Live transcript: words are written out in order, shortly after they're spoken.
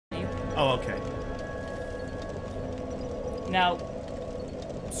Oh, okay. Now,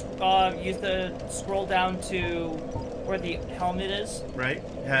 use the scroll down to where the helmet is. Right.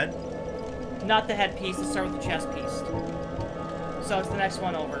 Head. Not the headpiece. Let's start with the chest piece. So it's the next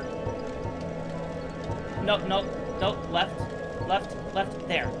one over. Nope, nope, nope. Left, left, left.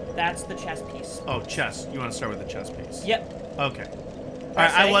 There. That's the chest piece. Oh, chest. You want to start with the chest piece? Yep. Okay. All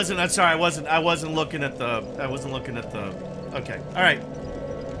right. I wasn't. I'm sorry. I wasn't looking at the. Okay. All right.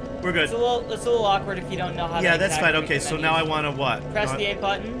 We're good. It's a little awkward if you don't know how to. Yeah, that's fine. Okay, so now I want to what? Press the A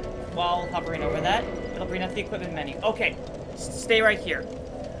button while hovering over that. It'll bring up the equipment menu. Okay, stay right here.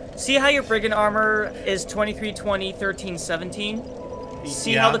 See how your brigand armor is 23, 20, 13, 17?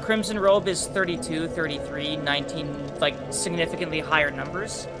 See how the crimson robe is 32, 33, 19, like significantly higher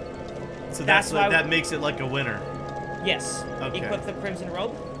numbers? So that's why that makes it like a winner. Yes. Okay. Equip the crimson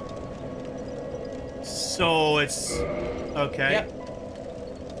robe. So it's okay. Yep.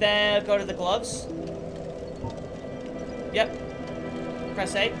 Then go to the gloves. Yep.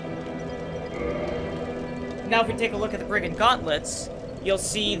 Press A. Now if we take a look at the brigand gauntlets, you'll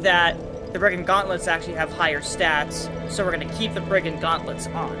see that the brigand gauntlets actually have higher stats, so we're going to keep the brigand gauntlets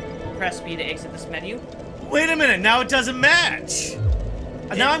on. Press B to exit this menu. Wait a minute, now it doesn't match.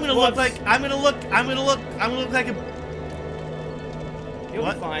 Now I'm going to look like I'm going to look like a You'll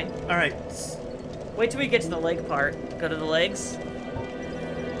be fine. All right. Wait till we get to the leg part. Go to the legs.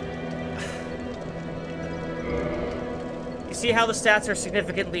 You see how the stats are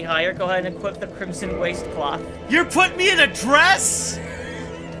significantly higher? Go ahead and equip the crimson waistcloth. You're putting me in a dress?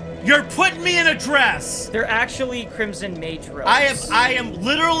 You're putting me in a dress. They're actually crimson mage robes. I am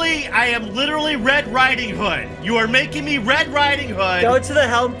literally Red Riding Hood. You are making me Red Riding Hood. Go to the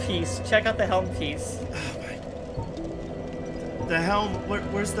helm piece. Check out the helm piece. Oh my. The helm.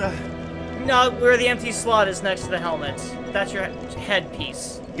 Where's the? No, where the empty slot is next to the helmet. That's your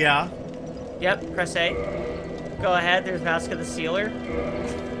headpiece. Yeah. Yep. Press A. Go ahead. There's Vasca the Sealer.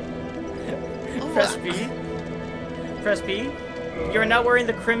 Press B. Press B. You're not wearing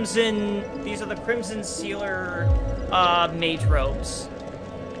the crimson... These are the Crimson Sealer, mage robes.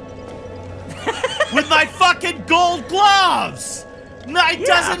 With my fucking gold gloves! No, it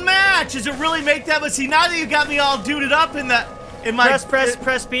doesn't match! Does it really make that much? See, now that you got me all duded up in my...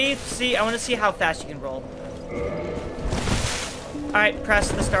 Press B. See, I want to see how fast you can roll. Alright,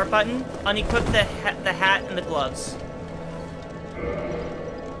 press the start button. Unequip the hat and the gloves.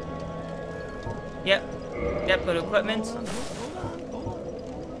 Yep. Yep, go to equipment.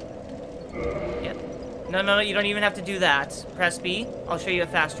 Yep. No, you don't even have to do that. Press B. I'll show you a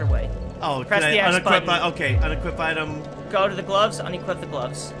faster way. Oh, press the X button. Okay, unequip item. Go to the gloves, unequip the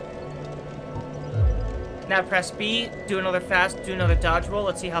gloves. Now press B, do another dodge roll.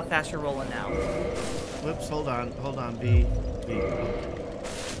 Let's see how fast you're rolling now. Whoops, hold on, B.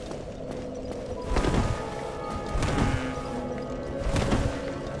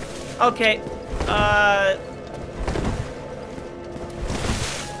 Okay,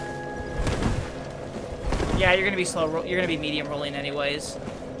 yeah, you're gonna be slow. You're gonna be medium rolling anyways.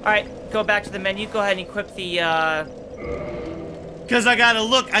 All right, go back to the menu. Go ahead and equip the. Cause I gotta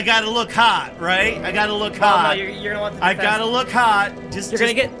look hot, right? I gotta look hot. No, you're gonna want the. I gotta look hot. You're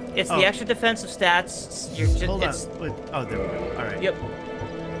gonna get. It's the extra defensive stats. You're just. Hold on. Wait, oh, there we go. All right. Yep.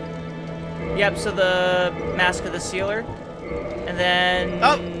 Yep. So the Mask of the Sealer, and then.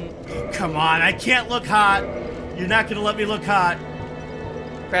 Oh, come on! I can't look hot. You're not gonna let me look hot.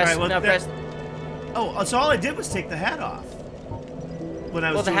 Press. Right, press. Oh, so all I did was take the hat off. When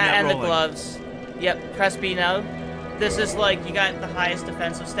I was doing that rolling. Well, the hat and the gloves. Yep. Press B now. This is like you got the highest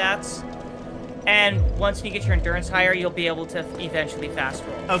defensive stats, and once you get your endurance higher, you'll be able to eventually fast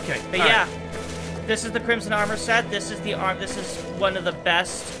roll. Okay. But yeah, this is the Crimson Armor set. This is This is one of the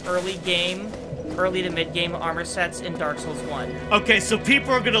best early to mid game armor sets in Dark Souls 1. Okay, so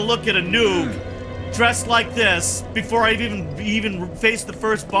people are gonna look at a noob dressed like this before I even face the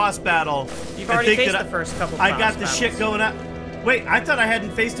first boss battle. You've already faced the first couple. I got the shit going up. Wait, I thought I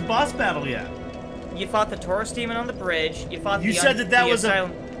hadn't faced a boss battle yet. You fought the Taurus demon on the bridge. You fought. You said that was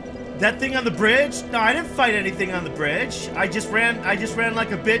that thing on the bridge. No, I didn't fight anything on the bridge. I just ran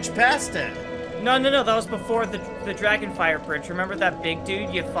like a bitch past it. No. That was before the Dragonfire bridge. Remember that big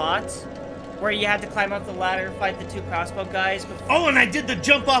dude you fought, where you had to climb up the ladder, fight the two crossbow guys. Before... Oh, and I did the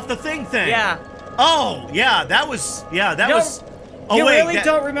jump off the thing. Yeah. Oh, yeah. That was. Oh, you wait. You really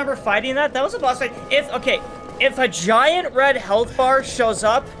don't remember fighting that? That was a boss fight. If a giant red health bar shows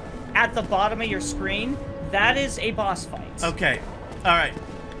up at the bottom of your screen, that is a boss fight. Okay. All right.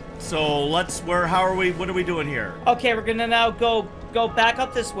 So how are we, what are we doing here? Okay, we're gonna now go back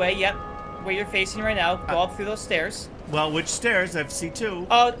up this way, yep, where you're facing right now. Go up through those stairs. Well, which stairs? I see two.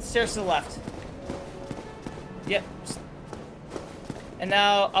 Oh, stairs to the left. Yep. And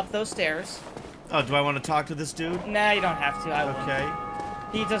now up those stairs. Oh, do I want to talk to this dude? Nah, you don't have to. I won't. Okay.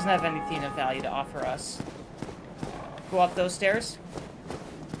 He doesn't have anything of value to offer us. Go up those stairs.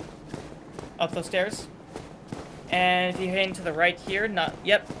 Up those stairs. And if you're heading to the right here,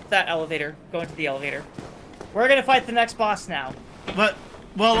 yep, that elevator. Go into the elevator. We're gonna fight the next boss now. But,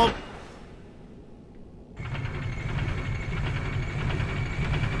 well...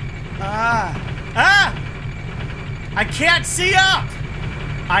 I can't see up!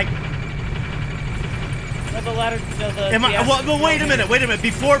 No, the ladder, no, the... Well, wait a minute.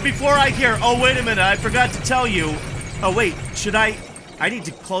 Before I hear... Oh, wait a minute. I forgot to tell you. Oh, wait. Should I need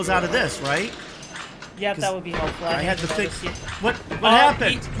to close out of this, right? Yep, that would be helpful. I had to think... What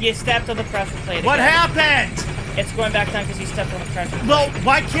happened? You stepped on the pressure plate What again. happened? It's going back down because you stepped on the pressure plate. Well,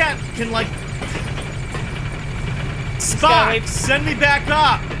 why can't... Spock, send me back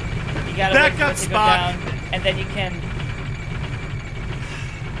up! You gotta back wait for up, it to go Spock. down, and then you can...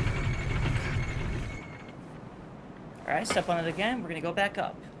 Alright, step on it again. We're gonna go back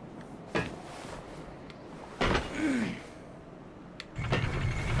up.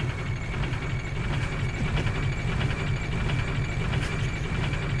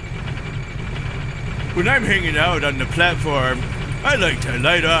 When I'm hanging out on the platform, I like to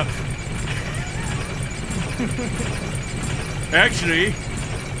light up. Actually,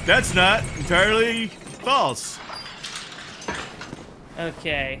 that's not entirely false.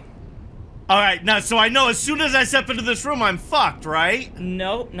 Okay. Alright, now, so I know as soon as I step into this room, I'm fucked, right?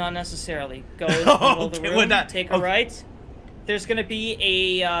 Nope, not necessarily. Go in the middle of the room, take a right. There's gonna be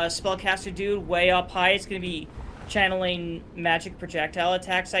a spellcaster dude way up high. It's gonna be channeling magic projectile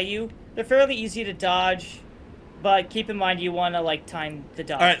attacks at you. They're fairly easy to dodge, but keep in mind you want to like time the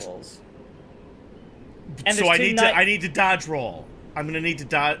dodge rolls. And so I need to dodge roll. I'm gonna need to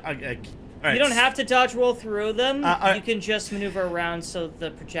dodge. Right. You don't have to dodge roll through them. You can just maneuver around so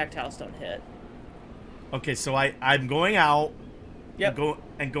the projectiles don't hit. Okay, so I'm going out. Yep.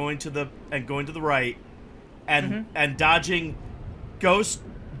 Going to the right, and dodging ghost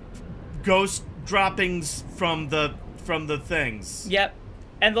droppings from the things. Yep.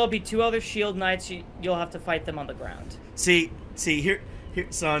 And there'll be two other shield knights. You'll have to fight them on the ground. See here,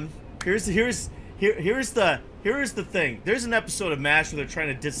 son. Here's the thing. There's an episode of MASH where they're trying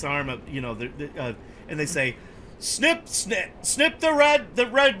to disarm and they say, snip the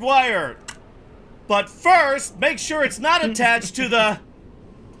red wire, but first make sure it's not attached to the.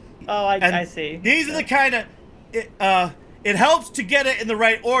 Oh, I see. These are the kind of it helps to get it in the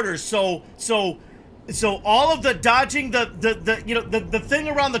right order. So all of the dodging the thing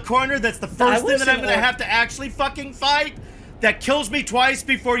around the corner, that's the first thing that I'm gonna have to actually fucking fight. That kills me twice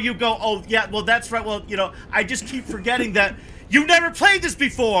before you go, oh yeah, well that's right. Well, I just keep forgetting that you never played this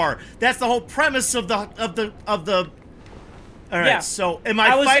before. That's the whole premise of the All right. Yeah. So am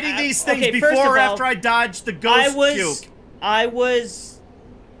I fighting these things before or after I dodge the ghost puke? I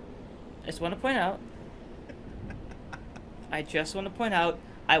just want to point out.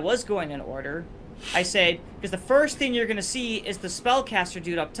 I was going in order. I said, because the first thing you're going to see is the spellcaster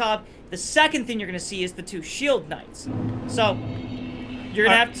dude up top. The second thing you're going to see is the two shield knights. So, you're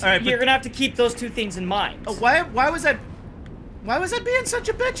going to have to keep those two things in mind. Why was I being such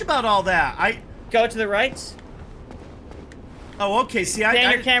a bitch about all that? Go to the right. Oh, okay. See,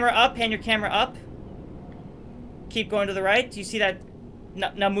 pan your camera up. Keep going to the right. Do you see that?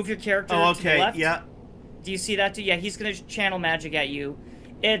 Now move your character to the left. Yeah. Do you see that? Yeah, he's going to channel magic at you.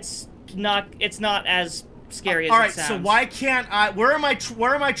 It's not as scary as it sounds. So why can't I? Where am I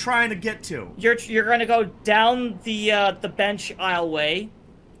trying to get to? You're gonna go down the bench aisleway,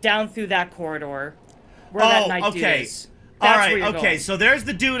 down through that corridor, where that knight dude is. All right. Okay. So there's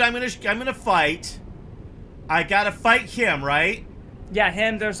the dude I'm gonna fight. I gotta fight him, right? Yeah,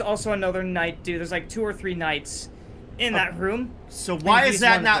 him. There's also another knight dude. There's like 2 or 3 knights in that room. So why is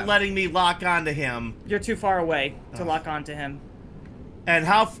that not letting me lock onto him? You're too far away to lock onto him. And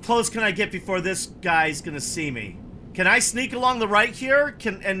how close can I get before this guy's gonna see me? Can I sneak along the right here?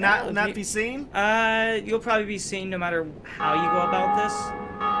 Not be seen? You'll probably be seen no matter how you go about this.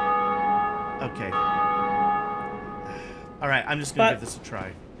 Okay. Alright, I'm just gonna give this a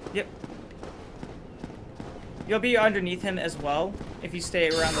try. Yep. You'll be underneath him as well, if you stay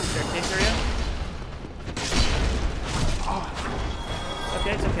around the staircase area.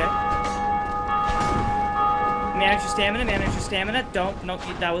 Okay, it's okay. Manage your stamina, no,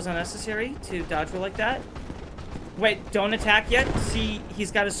 that was unnecessary to dodge roll like that. Wait, don't attack yet. See,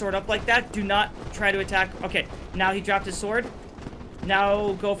 he's got his sword up like that. Do not try to attack. Okay, now he dropped his sword.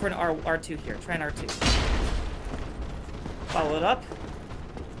 Now go for an R2 here. Try an R2. Follow it up.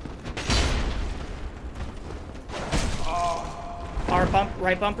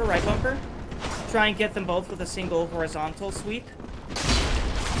 Right bumper, right bumper. Try and get them both with a single horizontal sweep.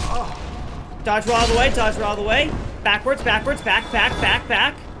 Dodge roll all the way, dodge roll all the way. Backwards, backwards, back, back, back,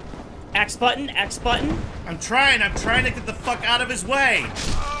 back. X button, X button. I'm trying to get the fuck out of his way.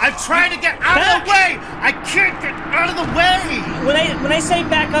 I'm trying to get out of the way. I can't get out of the way. When I say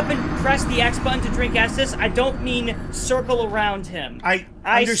back up and press the X button to drink Estus, I don't mean circle around him. I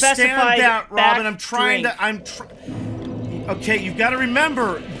understand that, Robin. I'm trying to. Okay, you've got to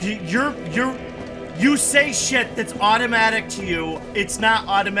remember, you say shit that's automatic to you. It's not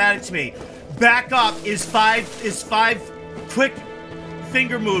automatic to me. Back up is five quick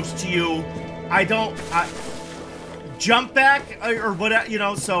finger moves to you. Jump back or whatever, you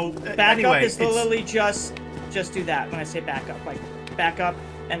know. So back anyway, up is literally just do that when I say back up, like back up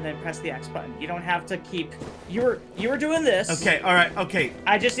and then press the X button. You don't have to keep. You were doing this. Okay. All right. Okay.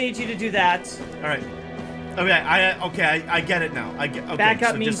 I just need you to do that. All right. Okay, I get it now. Okay, back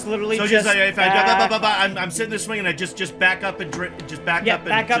up means literally so just. If I'm sitting there swinging, I just back up and drink. Just back up and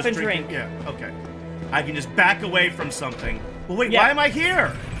back up and drink. drink. Yeah. Okay. I can just back away from something. Well, wait. Yeah. Why am I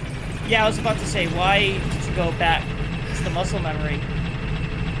here? Yeah, I was about to say, why did you go back? It's the muscle memory.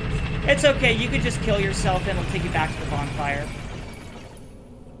 It's okay. You could just kill yourself, and it'll take you back to the bonfire.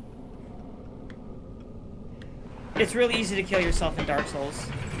 It's really easy to kill yourself in Dark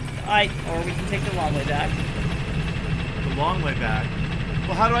Souls. Or we can take the long way back. The long way back?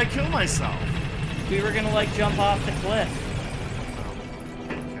 Well, how do I kill myself? We were gonna, like, jump off the cliff.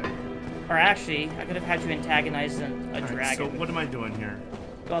 Okay. Or actually, I could have had you antagonize a dragon. Right, so what am I doing here?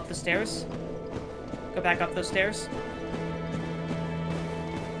 Go up the stairs. Go back up those stairs.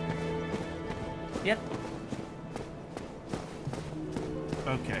 Yep.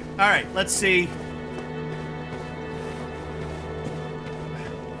 Okay. Alright, let's see.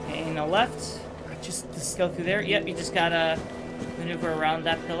 No left. Just go through there. Yep, you just gotta maneuver around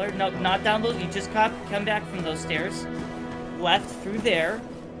that pillar. No, not down those. You just come back from those stairs. Left through there.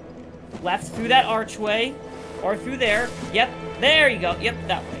 Left through that archway. Or through there. Yep, there you go. Yep,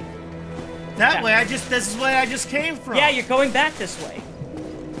 that way. That way? This is where I just came from. Yeah, you're going back this way.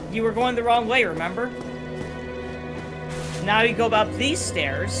 You were going the wrong way, remember? Now you go up these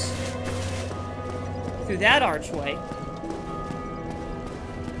stairs. Through that archway.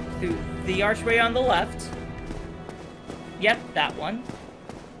 Through the archway on the left. Yep, that one.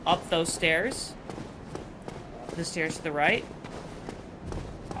 Up those stairs. The stairs to the right.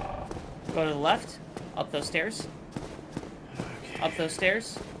 Go to the left. Up those stairs. Okay. Up those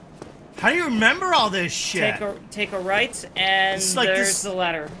stairs. How do you remember all this shit? Take a right, and like there's the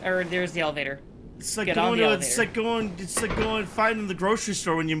ladder, or there's the elevator. It's like going finding the grocery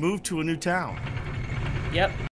store when you move to a new town. Yep.